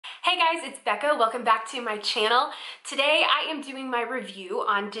Hey guys, it's Becca. Welcome back to my channel. Today I am doing my review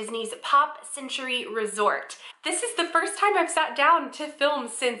on Disney's Pop Century Resort. This is the first time I've sat down to film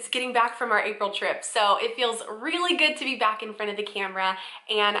since getting back from our April trip, so it feels really good to be back in front of the camera,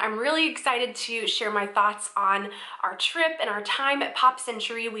 and I'm really excited to share my thoughts on our trip and our time at Pop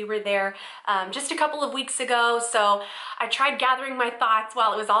Century. We were there just a couple of weeks ago, so I tried gathering my thoughts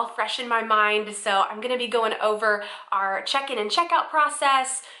while it was all fresh in my mind. So I'm going to be going over our check-in and check-out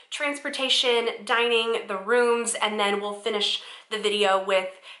process, transportation, dining, the rooms, and then we'll finish the video with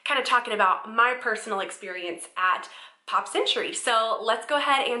kind of talking about my personal experience at Pop Century. So let's go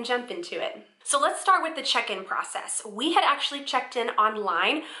ahead and jump into it. So let's start with the check-in process. We had actually checked in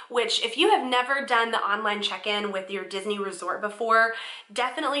online, which if you have never done the online check-in with your Disney resort before,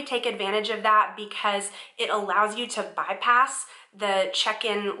 definitely take advantage of that because it allows you to bypass the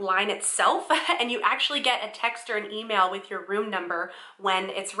check-in line itself and you actually get a text or an email with your room number when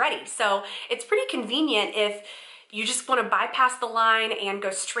it's ready. So it's pretty convenient if you just want to bypass the line and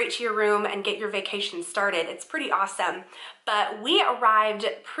go straight to your room and get your vacation started. It's pretty awesome. But we arrived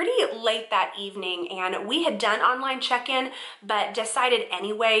pretty late that evening and we had done online check-in, but decided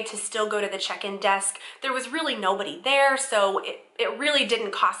anyway to still go to the check-in desk. There was really nobody there, so it really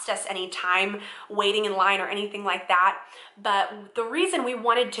didn't cost us any time waiting in line or anything like that. But the reason we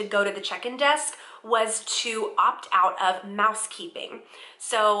wanted to go to the check-in desk was to opt out of mousekeeping.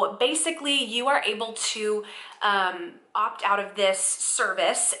 So basically you are able to opt out of this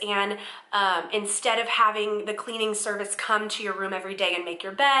service, and instead of having the cleaning service come to your room every day and make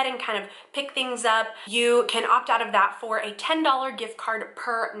your bed and kind of pick things up, you can opt out of that for a $10 gift card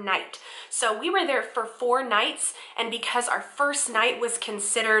per night. So we were there for 4 nights, and because our first night was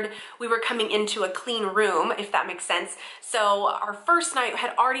considered, we were coming into a clean room, if that makes sense. So our first night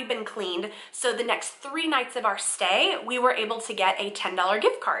had already been cleaned, so the next 3 nights of our stay, we were able to get a $10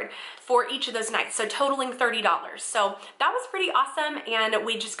 gift card for each of those nights, so totaling $30. So that was pretty awesome, and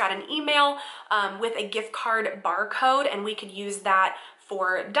we just got an email with a gift card barcode, and we could use that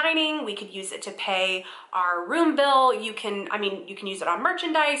for dining. We could use it to pay our room bill. You can use it on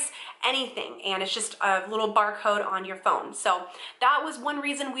merchandise, anything, and it's just a little barcode on your phone. So that was one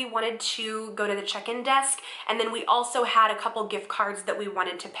reason we wanted to go to the check-in desk, and then we also had a couple gift cards that we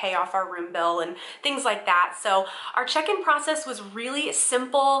wanted to pay off our room bill and things like that. So our check-in process was really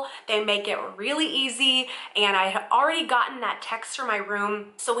simple. They make it really easy, and I had already gotten that text from my room,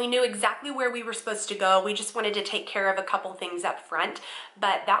 so we knew exactly where we were supposed to go. We just wanted to take care of a couple things up front.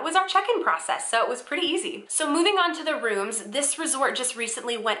 But that was our check-in process, so it was pretty easy. So moving on to the rooms, this resort just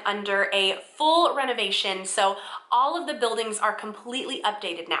recently went under a full renovation, so all of the buildings are completely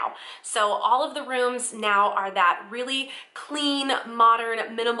updated now. So all of the rooms now are that really clean, modern,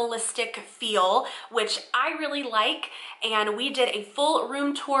 minimalistic feel, which I really like, and we did a full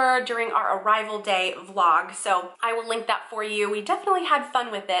room tour during our arrival day vlog, so I will link that for you. We definitely had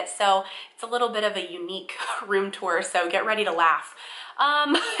fun with it, so it's a little bit of a unique room tour, so get ready to laugh.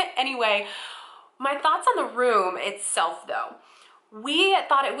 Anyway, my thoughts on the room itself though. We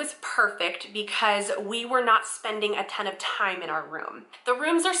thought it was perfect because we were not spending a ton of time in our room. The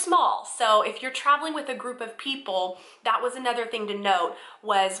rooms are small, so if you're traveling with a group of people, that was another thing to note,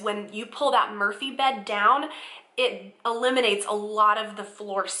 was when you pull that Murphy bed down, it eliminates a lot of the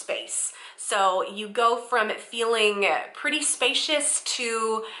floor space. So you go from it feeling pretty spacious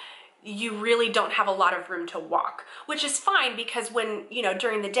to you really don't have a lot of room to walk, which is fine because when,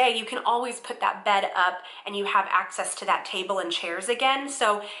 during the day, you can always put that bed up and you have access to that table and chairs again.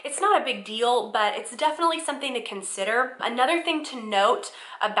 So it's not a big deal, but it's definitely something to consider. Another thing to note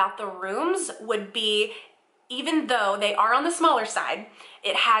about the rooms would be, even though they are on the smaller side,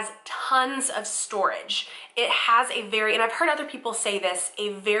 it has tons of storage. It has a very, and I've heard other people say this,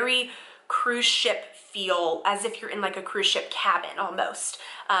 a very cruise ship feel, as if you're in like a cruise ship cabin almost.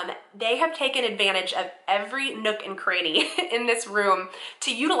 They have taken advantage of every nook and cranny in this room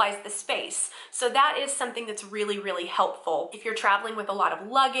to utilize the space. So that is something that's really, really helpful. If you're traveling with a lot of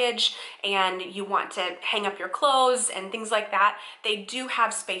luggage and you want to hang up your clothes and things like that, they do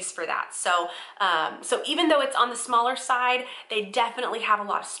have space for that. So, so even though it's on the smaller side, they definitely have a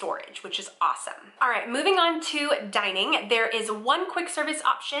lot of storage, which is awesome. All right, moving on to dining. There is one quick service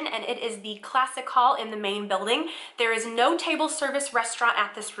option, and it is the Classic Hall in the main building. There is no table service restaurant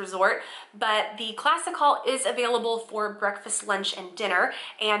at this resort, but the Classic Hall is available for breakfast, lunch, and dinner,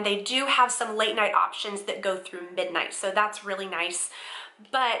 and they do have some late night options that go through midnight, so that's really nice.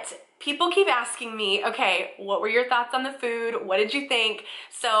 But people keep asking me, okay, what were your thoughts on the food? What did you think?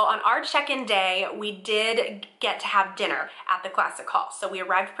 So on our check-in day, we did get to have dinner at the Classic Hall. So we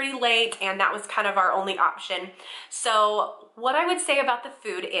arrived pretty late and that was kind of our only option. So what I would say about the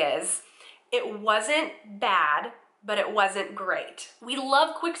food is it wasn't bad, but it wasn't great. We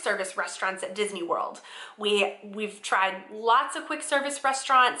love quick service restaurants at Disney World. We've tried lots of quick service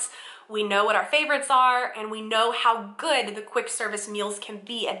restaurants. We know what our favorites are, and we know how good the quick service meals can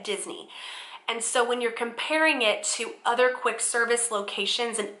be at Disney. And so when you're comparing it to other quick service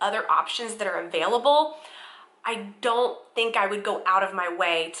locations and other options that are available, I don't think I would go out of my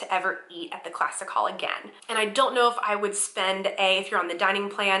way to ever eat at the Classic Hall again. And I don't know if I would spend if you're on the dining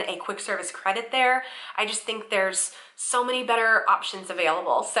plan, a quick service credit there. I just think there's so many better options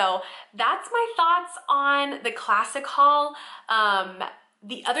available. So that's my thoughts on the Classic Hall.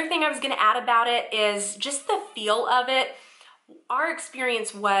 The other thing I was gonna add about it is just the feel of it. Our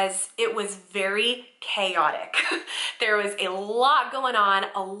experience was, it was very chaotic. There was a lot going on,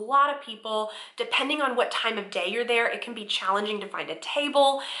 a lot of people. Depending on what time of day you're there, it can be challenging to find a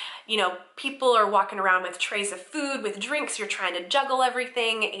table. You know, people are walking around with trays of food, with drinks, you're trying to juggle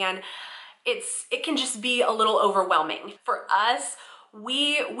everything, and it can just be a little overwhelming. For us,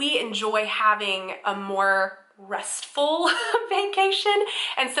 we enjoy having a more restful vacation,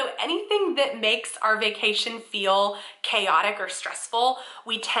 and so anything that makes our vacation feel chaotic or stressful,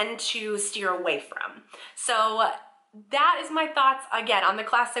 we tend to steer away from. So that is my thoughts again on the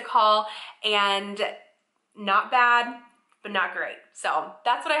Classic Hall, and not bad, but not great. So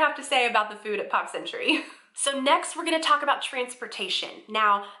that's what I have to say about the food at Pop Century. So next we're gonna talk about transportation.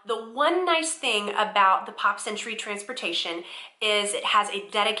 Now, the one nice thing about the Pop Century transportation is it has a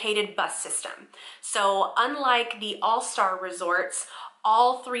dedicated bus system. So unlike the All-Star resorts,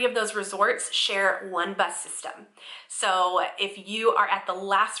 all three of those resorts share one bus system. So if you are at the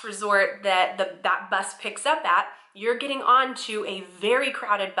last resort that that bus picks up at, you're getting on to a very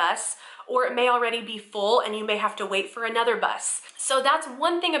crowded bus, or it may already be full and you may have to wait for another bus. So that's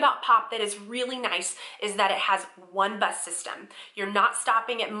one thing about Pop that is really nice, is that it has one bus system. You're not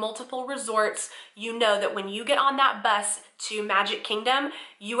stopping at multiple resorts. You know that when you get on that bus to Magic Kingdom,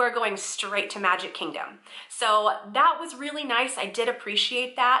 you are going straight to Magic Kingdom. So that was really nice. I did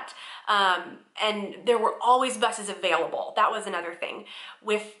appreciate that. And there were always buses available. That was another thing.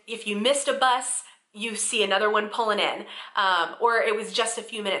 If you missed a bus, you see another one pulling in, or it was just a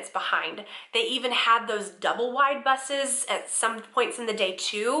few minutes behind. They even had those double wide buses at some points in the day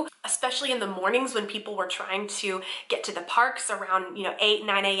too, especially in the mornings when people were trying to get to the parks around 8,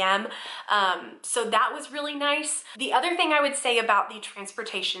 9 a.m. So that was really nice. The other thing I would say about the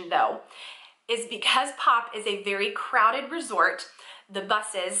transportation though, is because Pop is a very crowded resort, the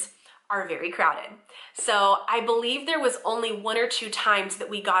buses are very crowded. So I believe there was only 1 or 2 times that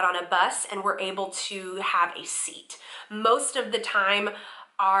we got on a bus and were able to have a seat. Most of the time,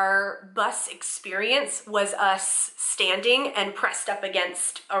 our bus experience was us standing and pressed up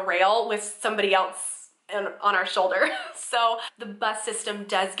against a rail with somebody else on our shoulder. So the bus system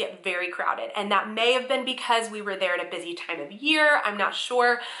does get very crowded, and that may have been because we were there at a busy time of year, I'm not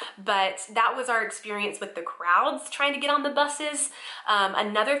sure, but that was our experience with the crowds trying to get on the buses.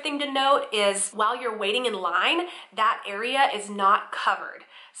 Another thing to note is while you're waiting in line, that area is not covered.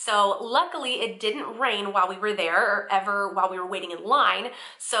 So luckily it didn't rain while we were there, or ever while we were waiting in line,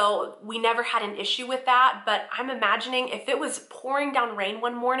 so we never had an issue with that. But I'm imagining if it was pouring down rain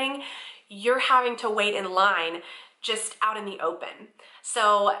one morning, you're having to wait in line just out in the open.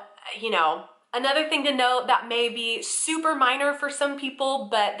 So, another thing to note, that may be super minor for some people,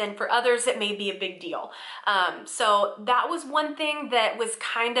 but then for others it may be a big deal. So that was one thing that was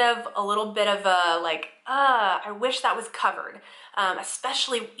kind of a little bit of a I wish that was covered,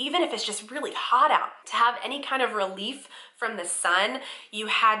 especially even if it's just really hot out. To have any kind of relief from the sun, you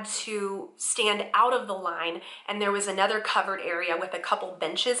had to stand out of the line, and there was another covered area with a couple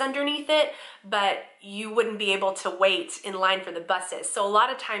benches underneath it, but you wouldn't be able to wait in line for the buses. So a lot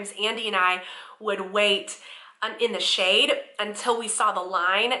of times Andy and I would wait in the shade until we saw the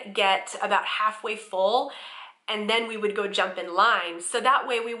line get about halfway full, and then we would go jump in line. So that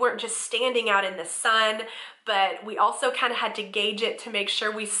way we weren't just standing out in the sun, but we also kind of had to gauge it to make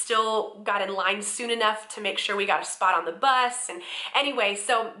sure we still got in line soon enough to make sure we got a spot on the bus. And anyway,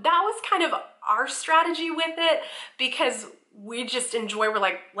 so that was kind of our strategy with it, because we just enjoy, we're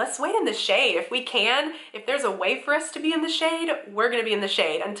like, let's wait in the shade if we can. If there's a way for us to be in the shade, we're gonna be in the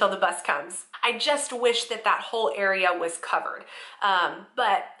shade until the bus comes. I just wish that that whole area was covered.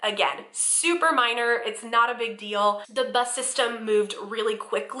 But again, super minor, it's not a big deal. The bus system moved really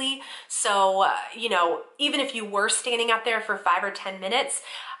quickly. So, you know, even if you were standing out there for 5 or 10 minutes,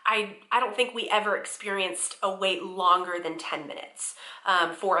 I don't think we ever experienced a wait longer than 10 minutes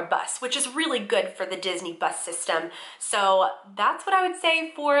for a bus, which is really good for the Disney bus system. So that's what I would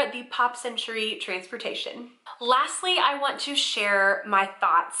say for the Pop Century transportation. Lastly, I want to share my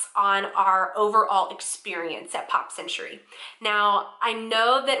thoughts on our overall experience at Pop Century. Now, I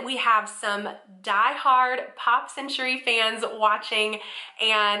know that we have some die-hard Pop Century fans watching,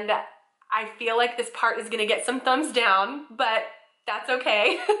 and I feel like this part is gonna get some thumbs down, but that's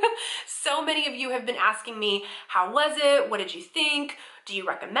okay. So many of you have been asking me, how was it? What did you think? Do you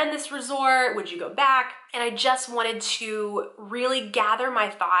recommend this resort? Would you go back? And I just wanted to really gather my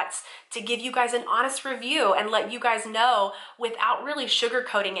thoughts to give you guys an honest review and let you guys know, without really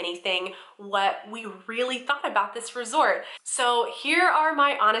sugarcoating anything, what we really thought about this resort. So here are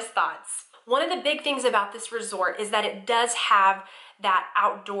my honest thoughts. One of the big things about this resort is that it does have that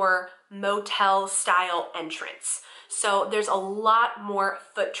outdoor motel style entrance. So there's a lot more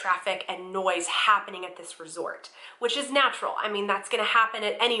foot traffic and noise happening at this resort, which is natural. I mean, that's gonna happen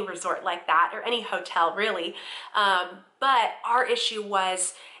at any resort like that, or any hotel really. But our issue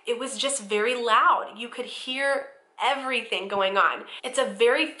was, it was just very loud. You could hear everything going on. It's a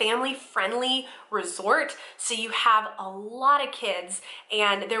very family-friendly resort, so you have a lot of kids,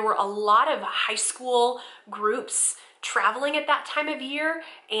 and there were a lot of high school groups traveling at that time of year.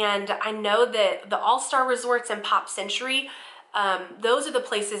 And I know that the All-Star Resorts and Pop Century, those are the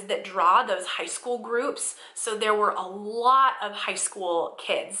places that draw those high school groups. So there were a lot of high school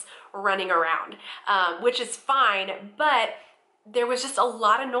kids running around, which is fine, but there was just a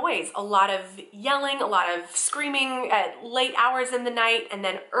lot of noise, a lot of yelling, a lot of screaming at late hours in the night, and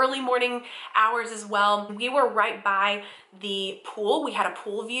then early morning hours as well. We were right by the pool. We had a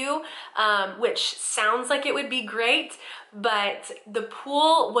pool view, which sounds like it would be great, but the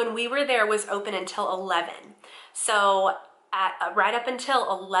pool when we were there was open until 11. So right up until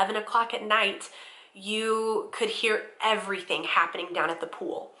 11 o'clock at night, you could hear everything happening down at the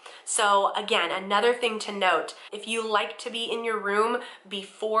pool. So again, another thing to note, if you like to be in your room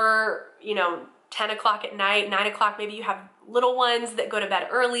before, 10 o'clock at night, 9 o'clock, maybe you have little ones that go to bed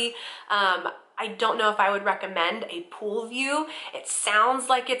early, I don't know if I would recommend a pool view. It sounds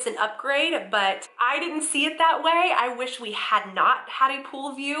like it's an upgrade, but I didn't see it that way. I wish we had not had a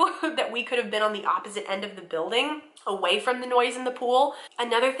pool view, that we could have been on the opposite end of the building, away from the noise in the pool.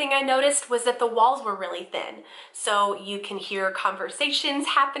 Another thing I noticed was that the walls were really thin. So you can hear conversations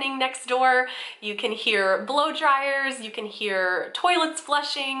happening next door, you can hear blow dryers, you can hear toilets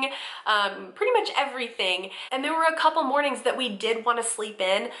flushing, pretty much everything. And there were a couple mornings that we did want to sleep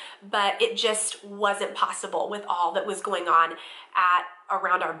in, but it just wasn't possible with all that was going on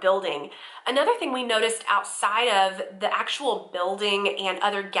around our building. Another thing we noticed outside of the actual building and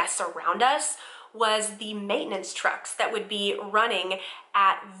other guests around us was the maintenance trucks that would be running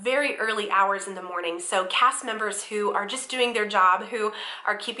at very early hours in the morning. So cast members who are just doing their job, who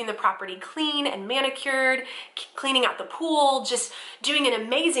are keeping the property clean and manicured, cleaning out the pool, just doing an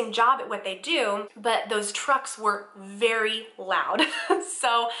amazing job at what they do, but those trucks were very loud.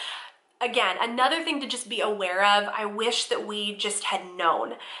 So again, another thing to just be aware of, I wish that we just had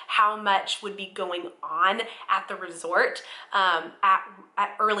known how much would be going on at the resort at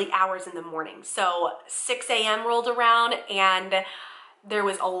early hours in the morning. So 6 a.m. rolled around and there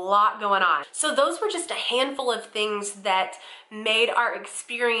was a lot going on. So those were just a handful of things that made our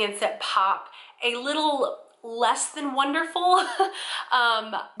experience at Pop a little less than wonderful.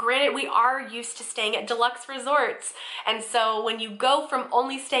 Granted, we are used to staying at deluxe resorts. And so when you go from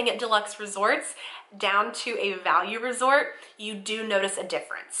only staying at deluxe resorts down to a value resort, you do notice a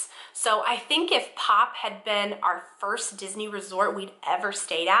difference. So I think if Pop had been our first Disney resort we'd ever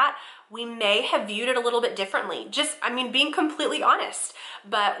stayed at, we may have viewed it a little bit differently. Just, being completely honest.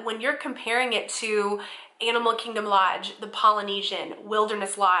 But when you're comparing it to Animal Kingdom Lodge, the Polynesian,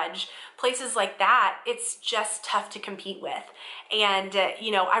 Wilderness Lodge, places like that, it's just tough to compete with. And,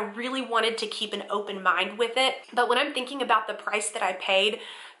 I really wanted to keep an open mind with it. But when I'm thinking about the price that I paid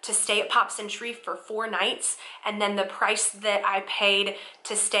to stay at Pop Century for 4 nights, and then the price that I paid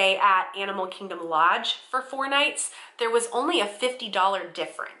to stay at Animal Kingdom Lodge for 4 nights, there was only a $50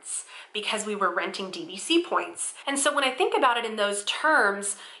 difference because we were renting DVC points. And so when I think about it in those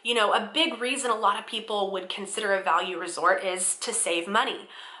terms, a big reason a lot of people would consider a value resort is to save money.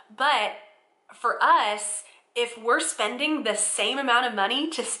 But for us, if we're spending the same amount of money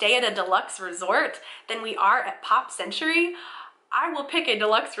to stay at a deluxe resort than we are at Pop Century, I will pick a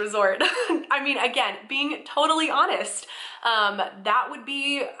deluxe resort. I mean, again, being totally honest, I would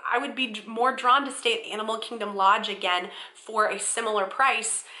be more drawn to stay at Animal Kingdom Lodge again for a similar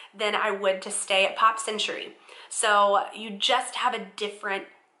price than I would to stay at Pop Century. So you just have a different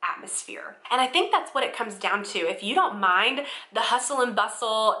atmosphere. And I think that's what it comes down to. If you don't mind the hustle and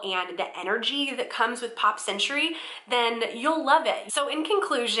bustle and the energy that comes with Pop Century, then you'll love it. So in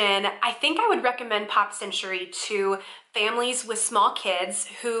conclusion, I think I would recommend Pop Century to families with small kids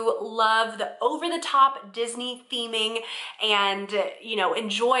who love the over-the-top Disney theming and, you know,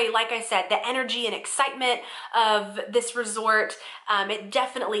 enjoy, like I said, the energy and excitement of this resort. It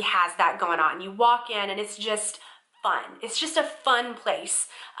definitely has that going on. You walk in and it's just fun. It's just a fun place.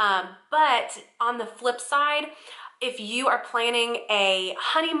 But on the flip side, if you are planning a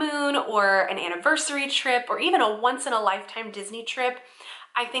honeymoon or an anniversary trip or even a once-in-a-lifetime Disney trip,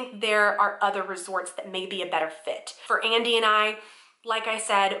 I think there are other resorts that may be a better fit. For Andy and I, like I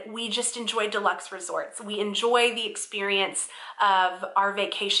said, we just enjoy deluxe resorts. We enjoy the experience of our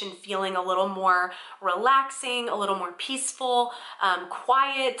vacation feeling a little more relaxing, a little more peaceful,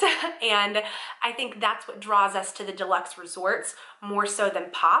 quiet, and I think that's what draws us to the deluxe resorts more so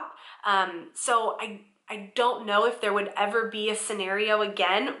than Pop. So I don't know if there would ever be a scenario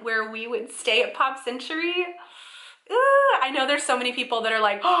again where we would stay at Pop Century. I know there's so many people that are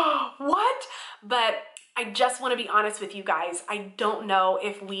like, oh, what? But I just want to be honest with you guys. I don't know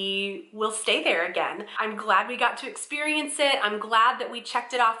if we will stay there again. I'm glad we got to experience it. I'm glad that we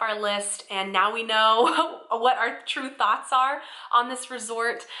checked it off our list and now we know what our true thoughts are on this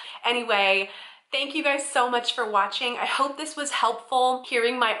resort. Anyway, thank you guys so much for watching. I hope this was helpful,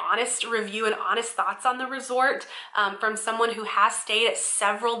 hearing my honest review and honest thoughts on the resort from someone who has stayed at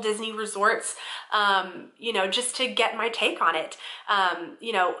several Disney resorts, you know, just to get my take on it.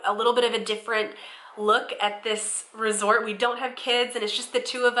 You know, a little bit of a different look at this resort. We don't have kids and it's just the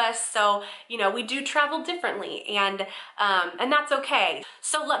two of us, so you know, we do travel differently, and that's okay.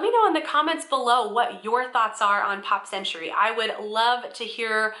 So let me know in the comments below what your thoughts are on Pop Century. I would love to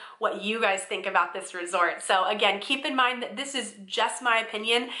hear what you guys think about this resort. So again, keep in mind that this is just my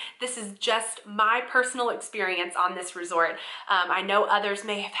opinion. This is just my personal experience on this resort. I know others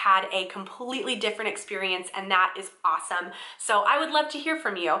may have had a completely different experience, and that is awesome. So I would love to hear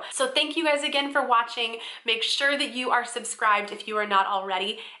from you. So thank you guys again for watching. Make sure that you are subscribed if you are not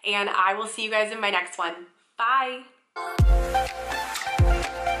already, and I will see you guys in my next one. Bye.